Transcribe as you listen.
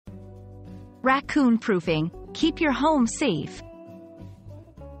Raccoon-proofing, keep your home safe.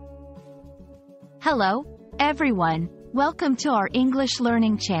 Hello, everyone. Welcome to our English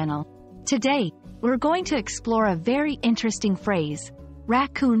learning channel. Today, we're going to explore a very interesting phrase,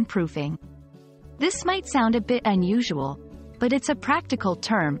 raccoon-proofing. This might sound a bit unusual, but it's a practical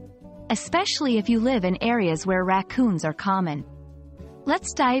term, especially if you live in areas where raccoons are common.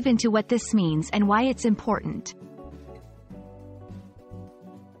 Let's dive into what this means and why it's important.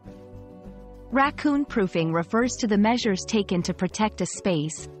 Raccoon-proofing refers to the measures taken to protect a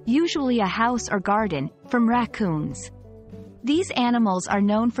space, usually a house or garden, from raccoons. These animals are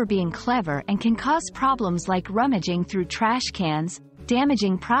known for being clever and can cause problems like rummaging through trash cans,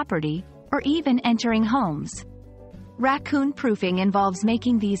 damaging property, or even entering homes. Raccoon-proofing involves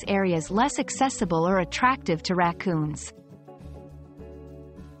making these areas less accessible or attractive to raccoons.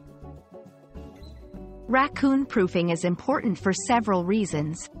 Raccoon-proofing is important for several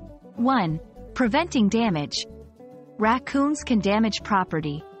reasons. 1. Preventing damage. Raccoons can damage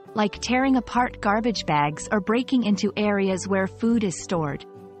property, like tearing apart garbage bags or breaking into areas where food is stored.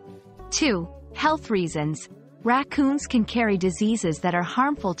 2. Health reasons. Raccoons can carry diseases that are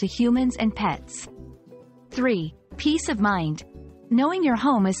harmful to humans and pets. 3. Peace of mind. Knowing your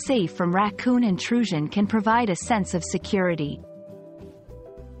home is safe from raccoon intrusion can provide a sense of security.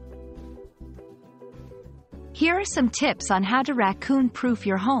 Here are some tips on how to raccoon-proof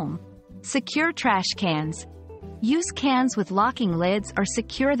your home. Secure trash cans. Use cans with locking lids or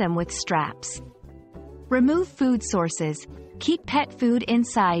secure them with straps. Remove food sources. Keep pet food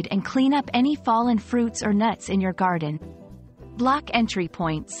inside and clean up any fallen fruits or nuts in your garden. Block entry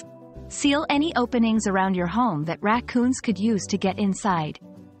points. Seal any openings around your home that raccoons could use to get inside.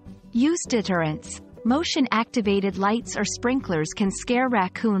 Use deterrents. Motion-activated lights or sprinklers can scare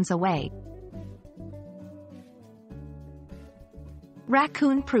raccoons away.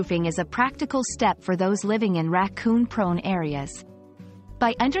 Raccoon-proofing is a practical step for those living in raccoon-prone areas.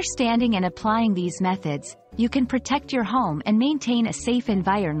 By understanding and applying these methods, you can protect your home and maintain a safe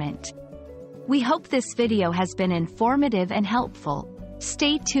environment. We hope this video has been informative and helpful.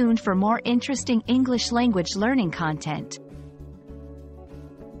 Stay tuned for more interesting English language learning content.